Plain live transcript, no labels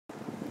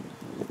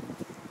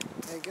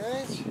Hey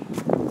guys,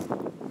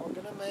 we're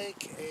gonna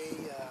make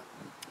a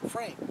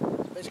frame,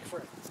 basic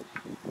frame.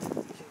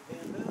 Using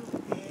bamboo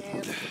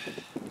and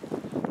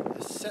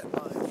a set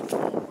line from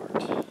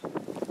Walmart.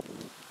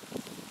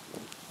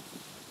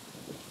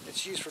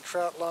 It's used for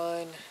trout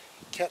line,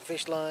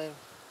 catfish line.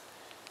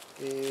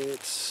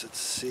 It's, let's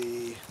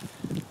see,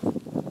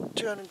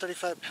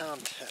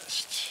 235-pound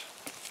test.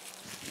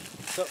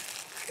 So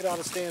it ought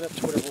to stand up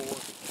to whatever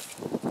work.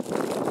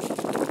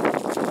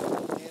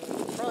 And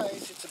the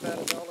price, it's about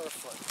 $1 a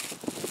foot.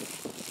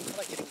 I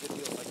like getting good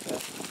deals like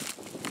that.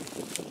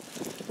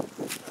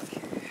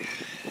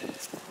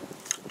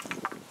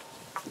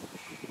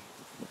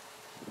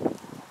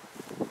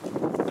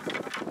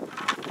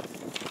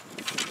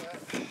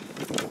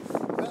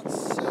 About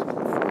 7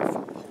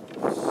 4-foot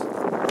poles.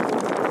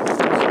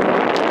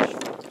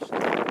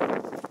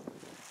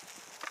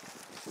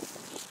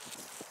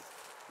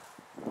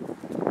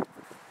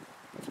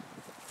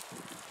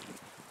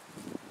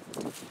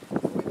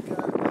 We've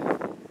got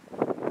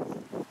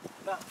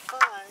about 5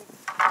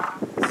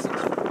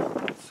 6-foot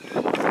poles.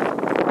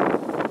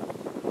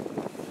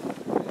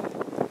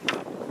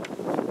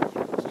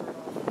 Start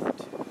off with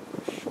the 2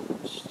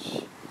 shortest.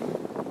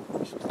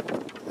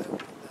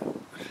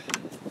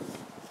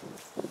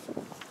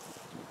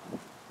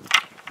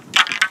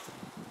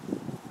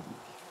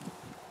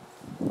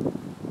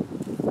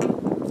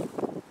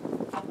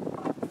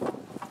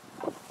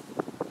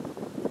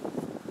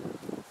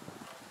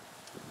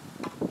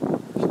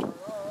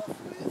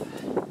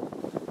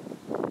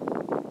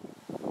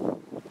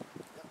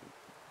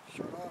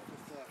 Start off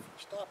with the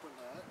stopper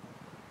nut,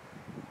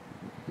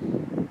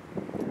 figure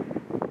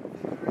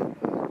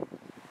 8 nut,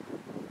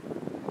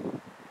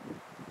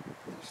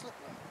 and a slip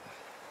knot.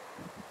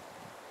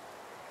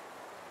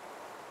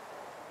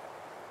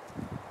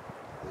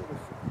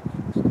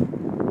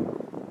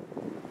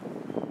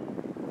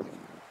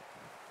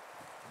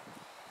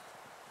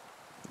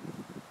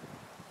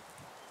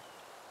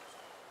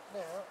 Now,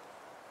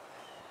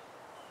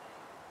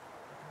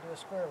 we can do a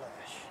square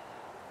lash.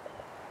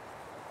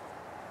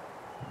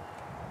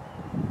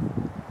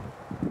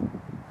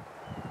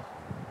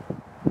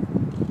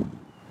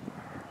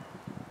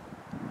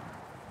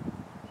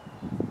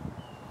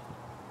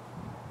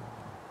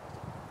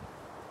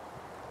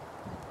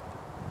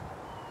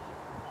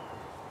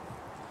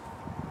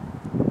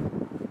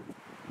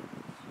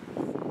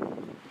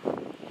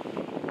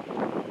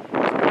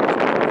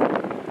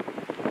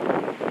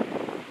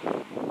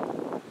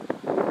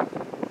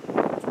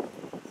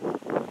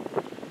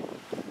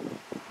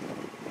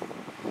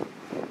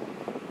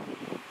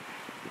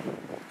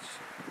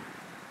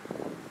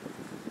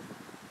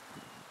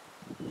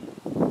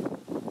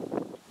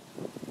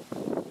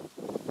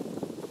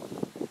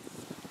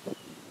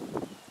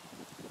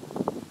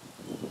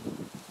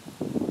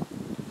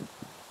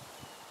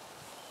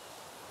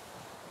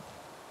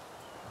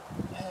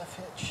 Half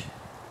hitch,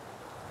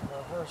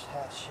 reverse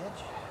half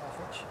hitch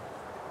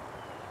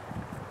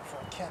for a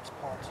cat's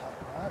paw type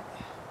knot.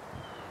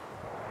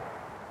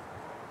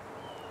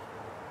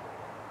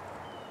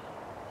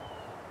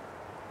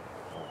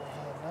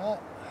 Overhand knot.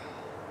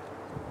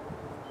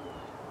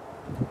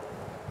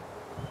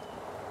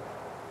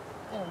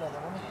 And another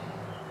one.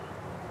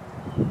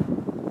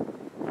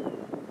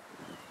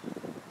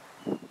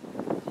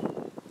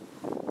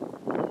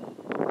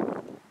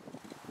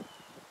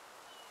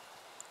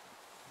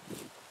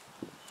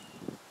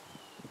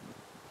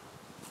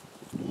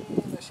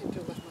 I seem to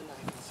have left my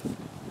knife inside.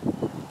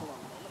 Hold on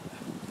a moment.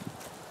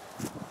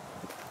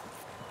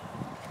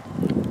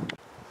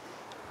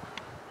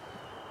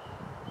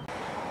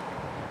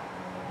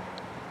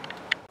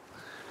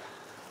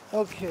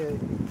 Okay.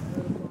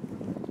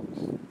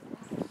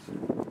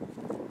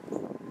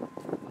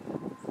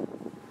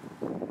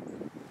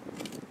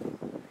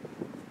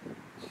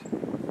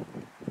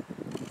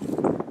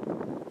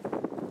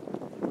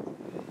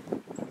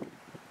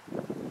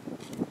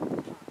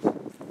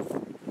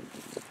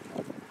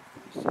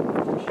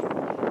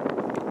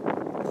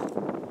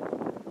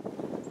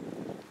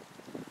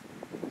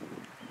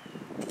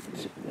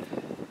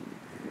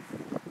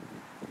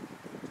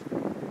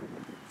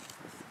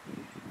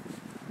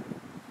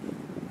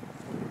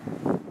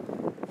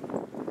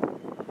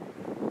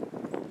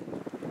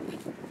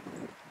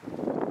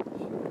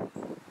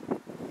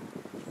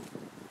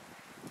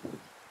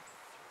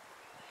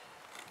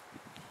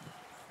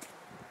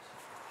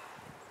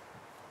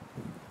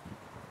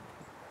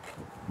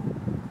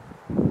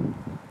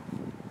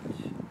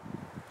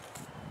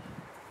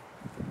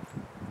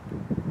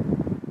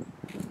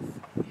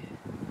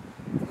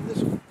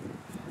 This one.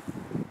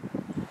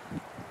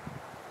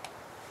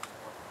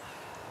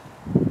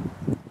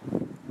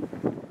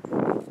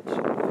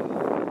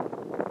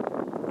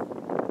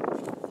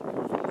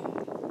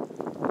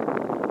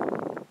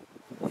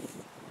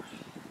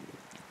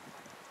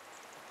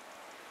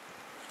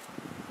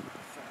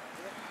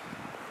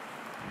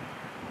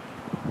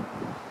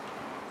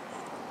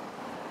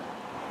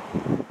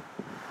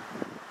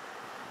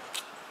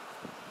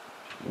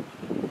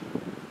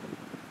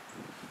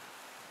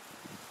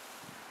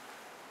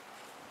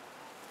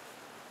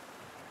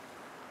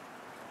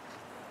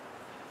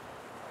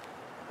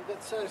 I've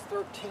got size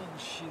 13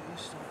 shoes,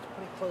 so it's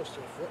pretty close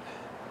to a foot.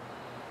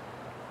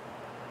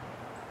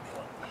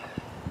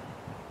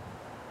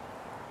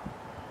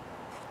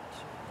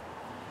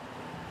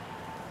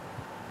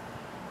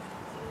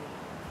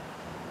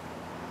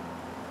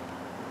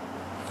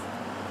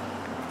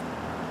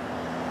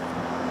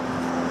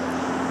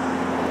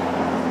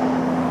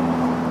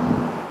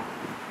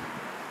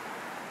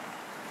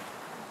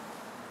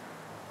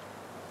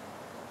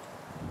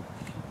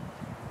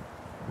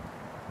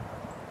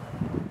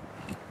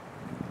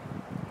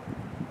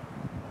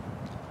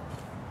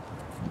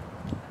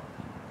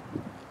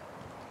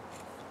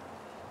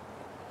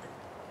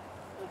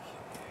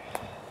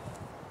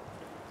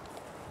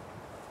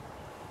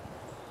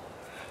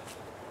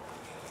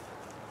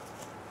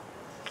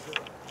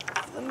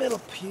 The middle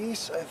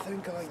piece I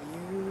think I'll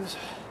use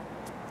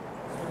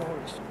for the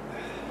hoist.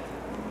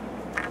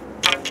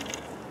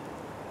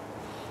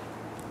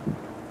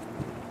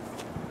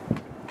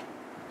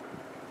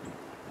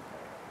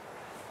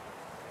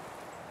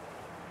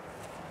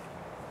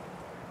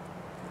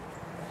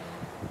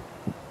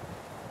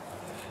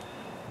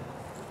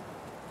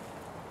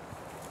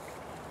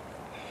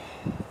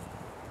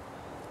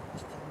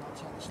 This time I'll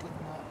tie the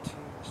slip knot to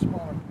the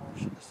smaller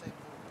portion, the same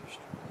little piece.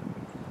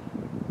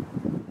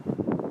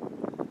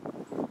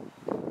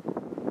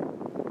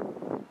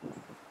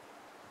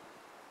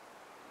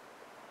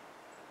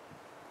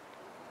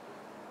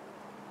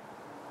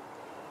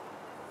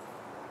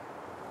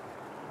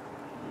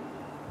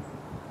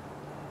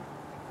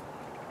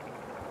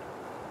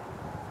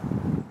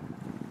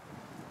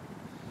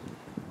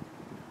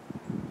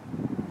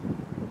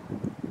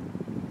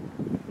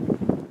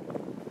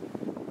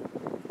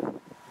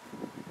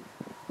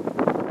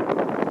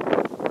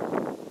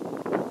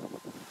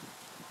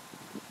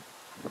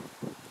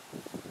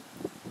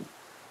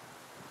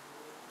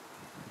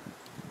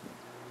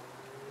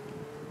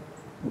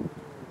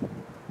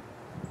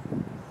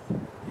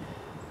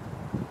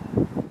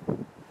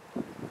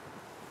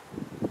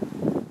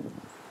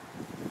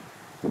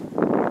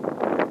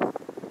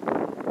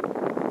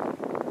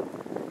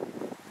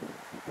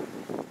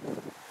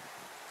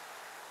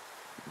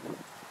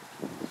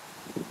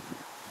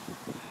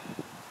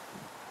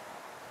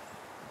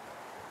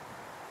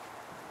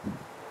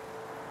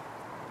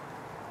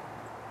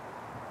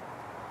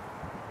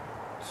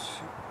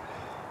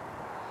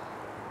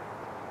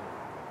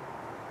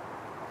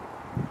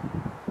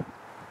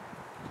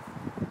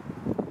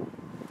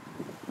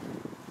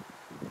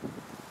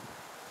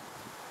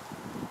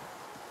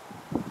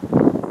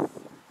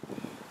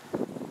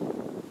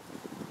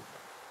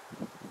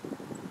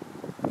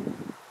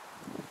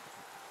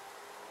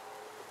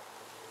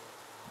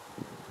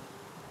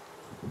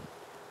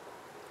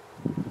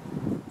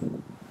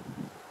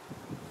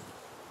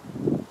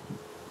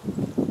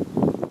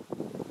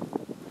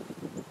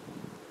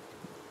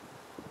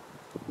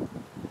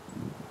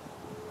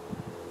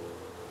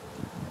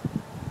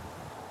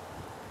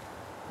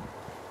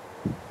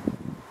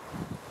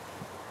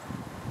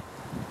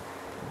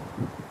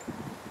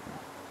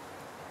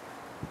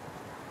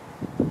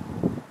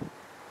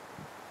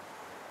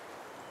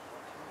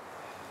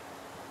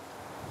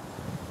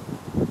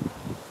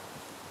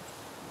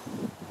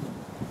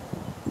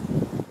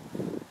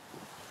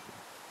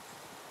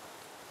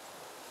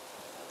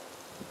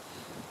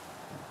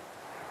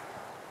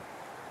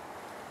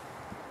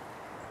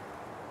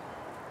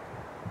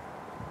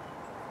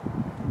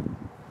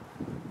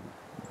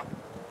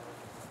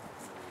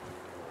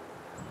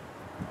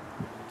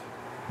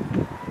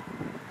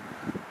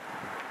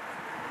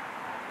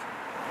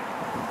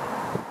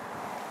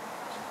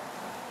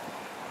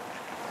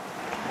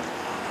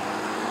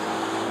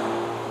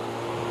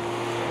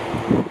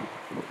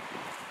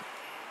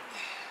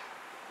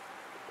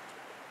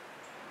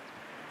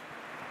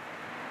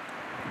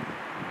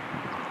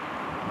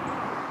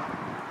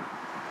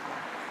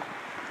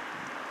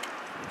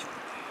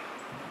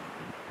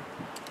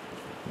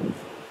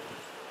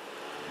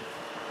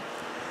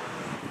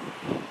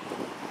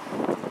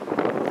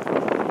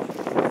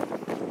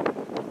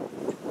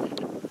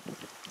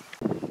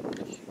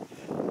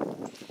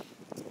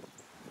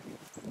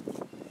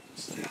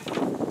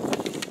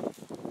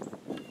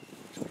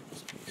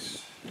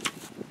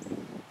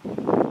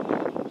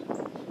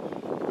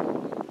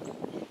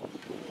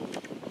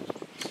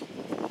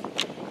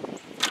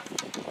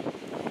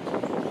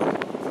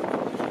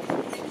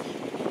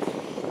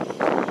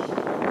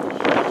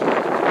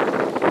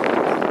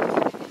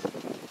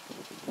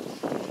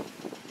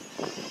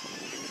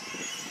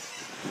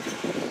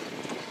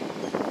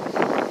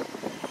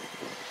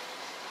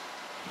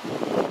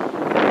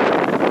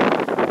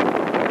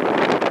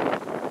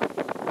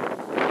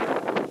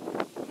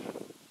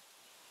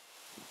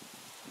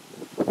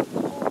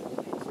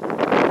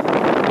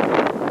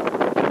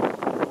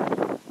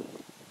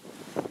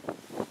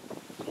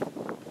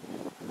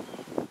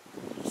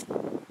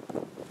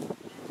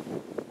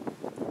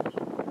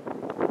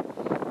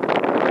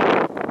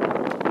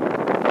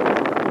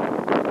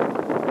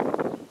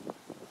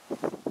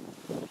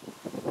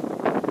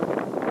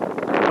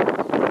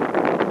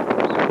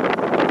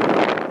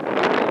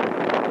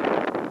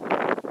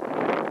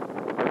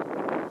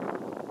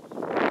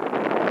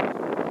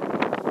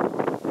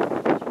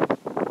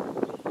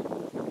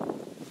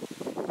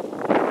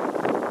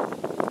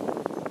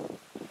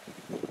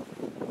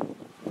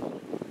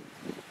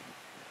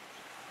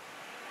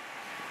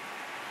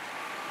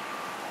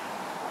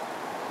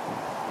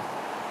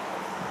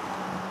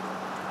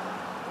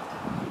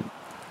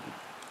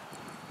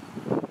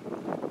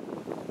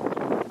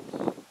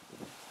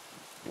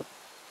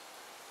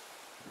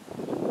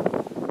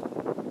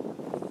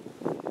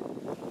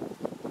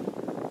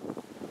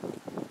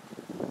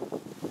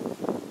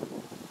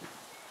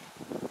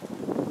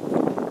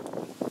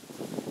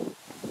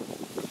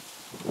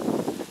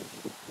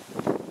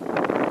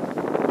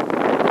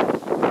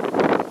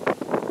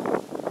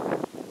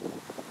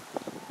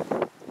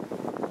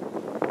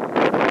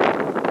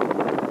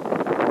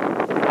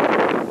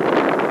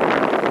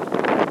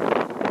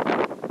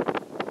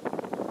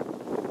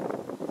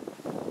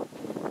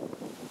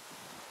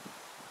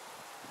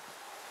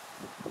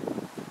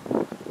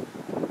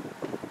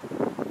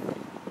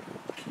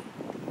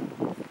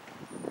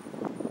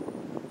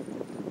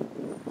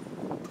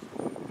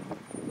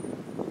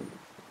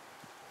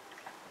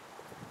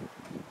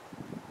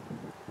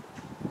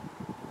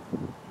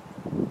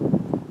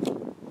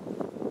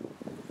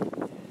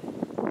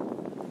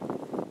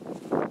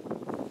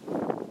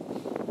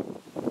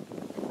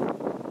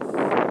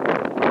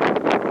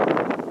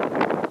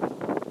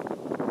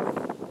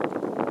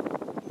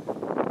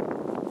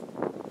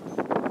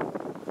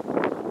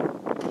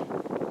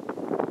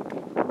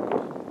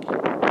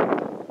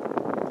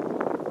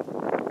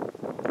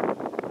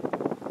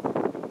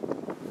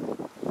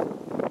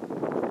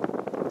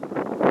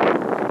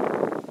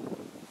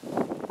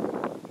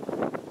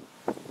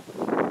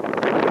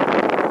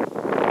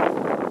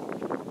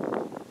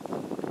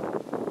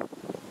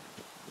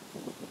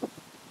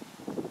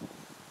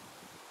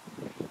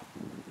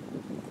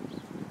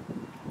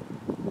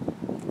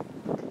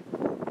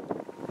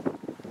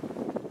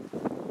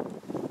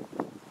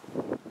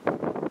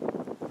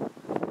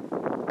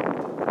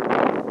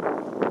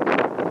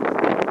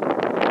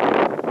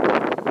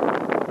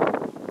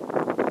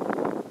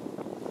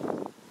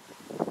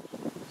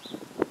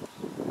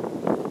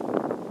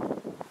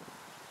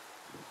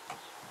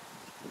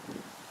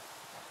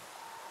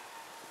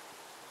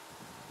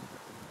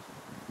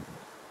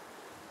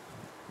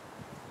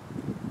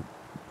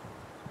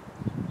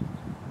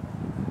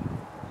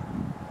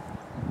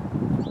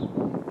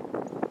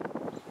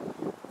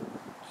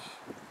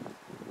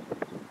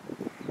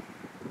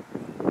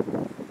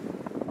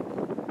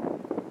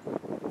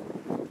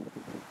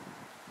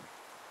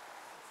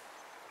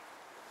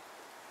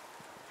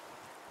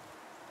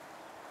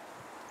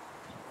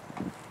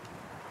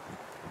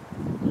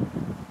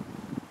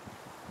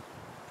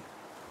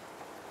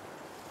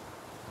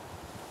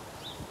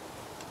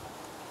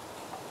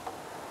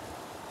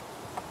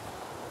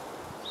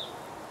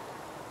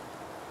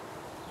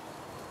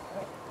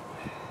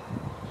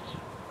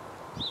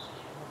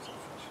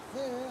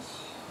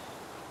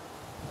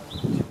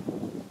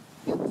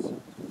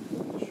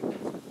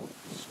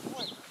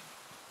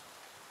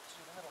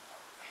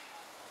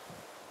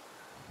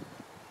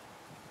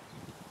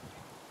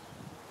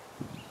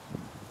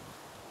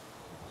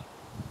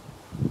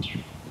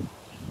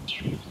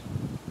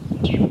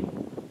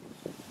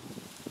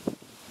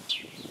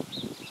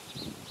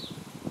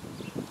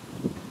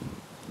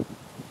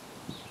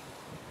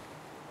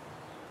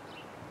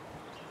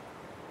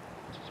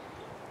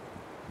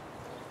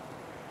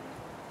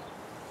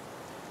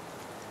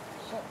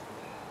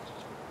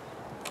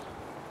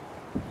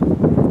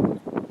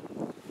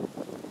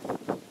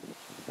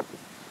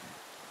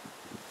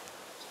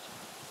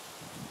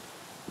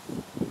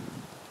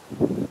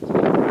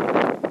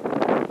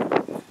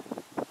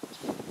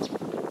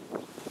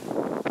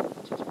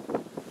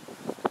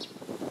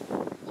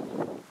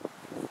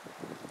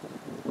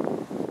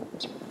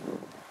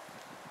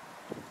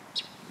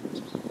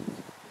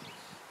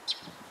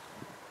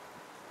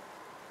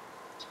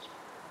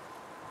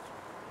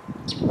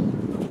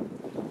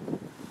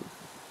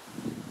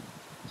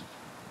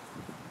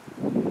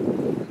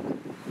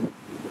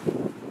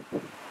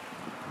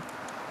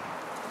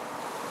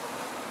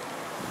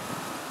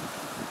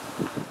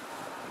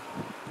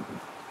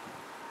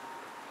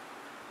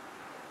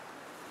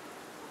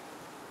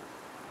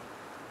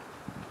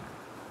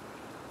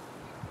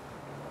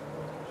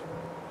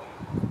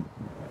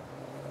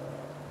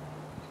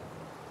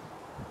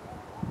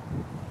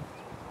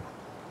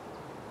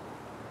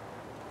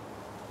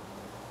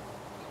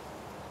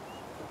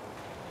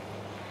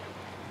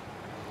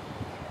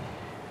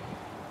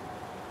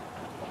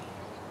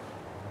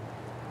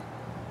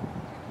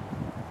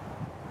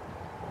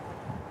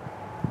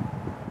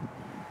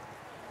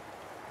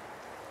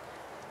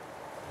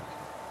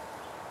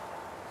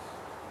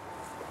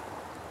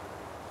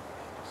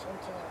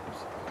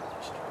 Sometimes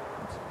I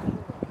struggle.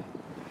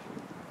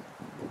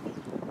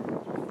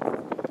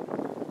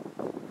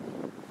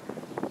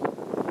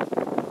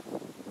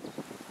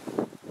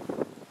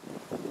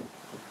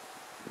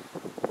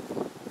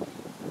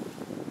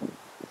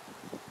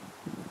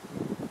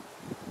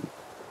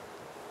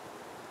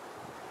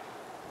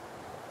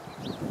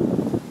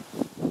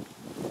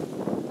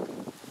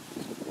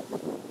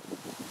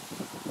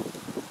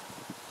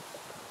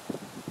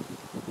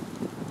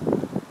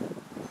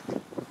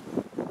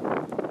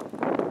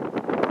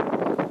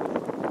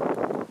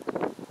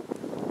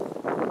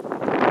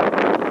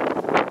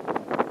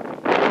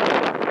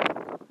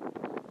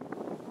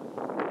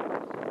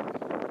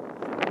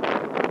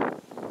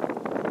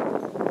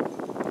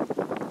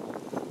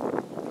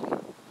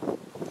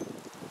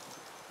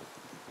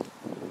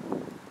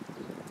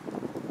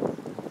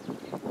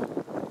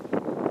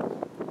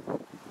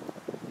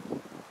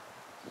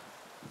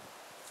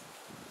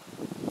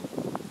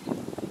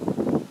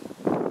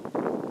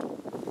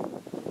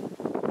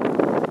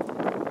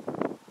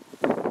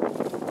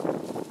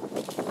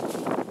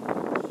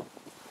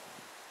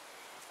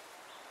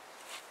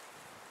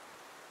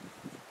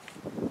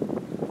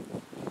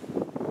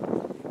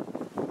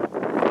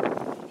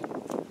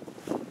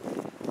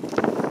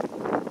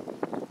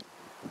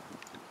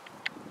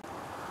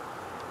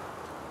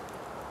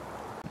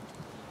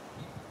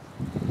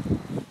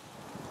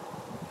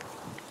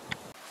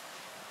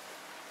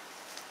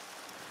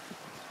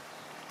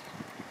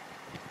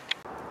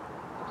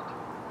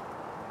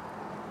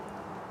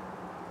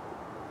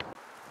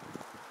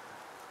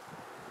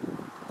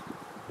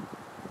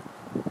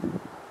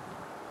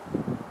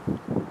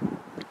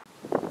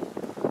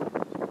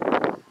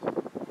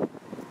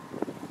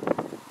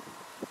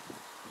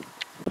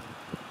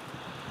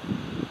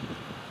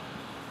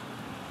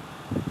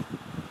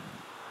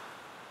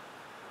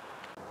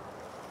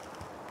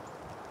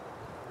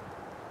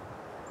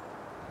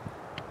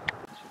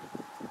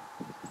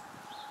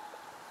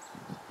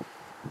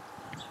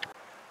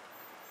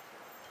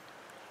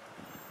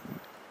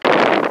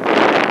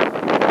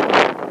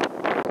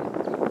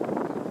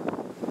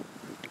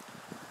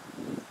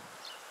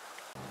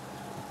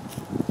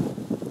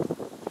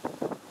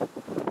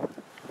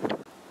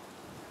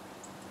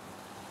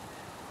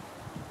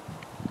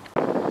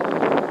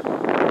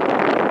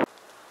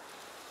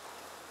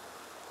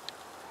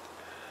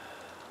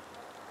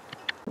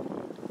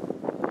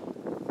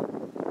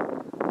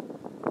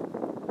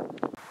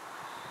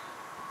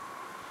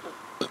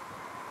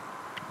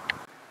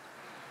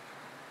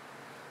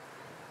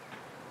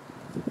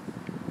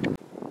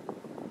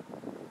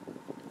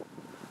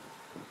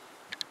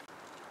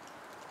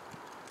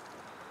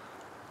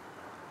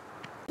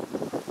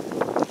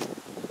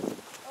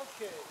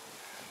 Okay,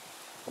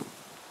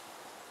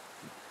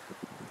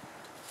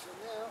 so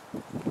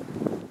now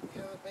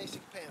we have a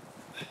basic panel.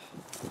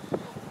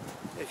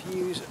 If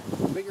you use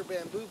bigger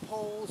bamboo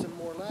poles and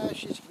more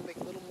lashes, you can make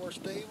it a little more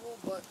stable,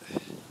 but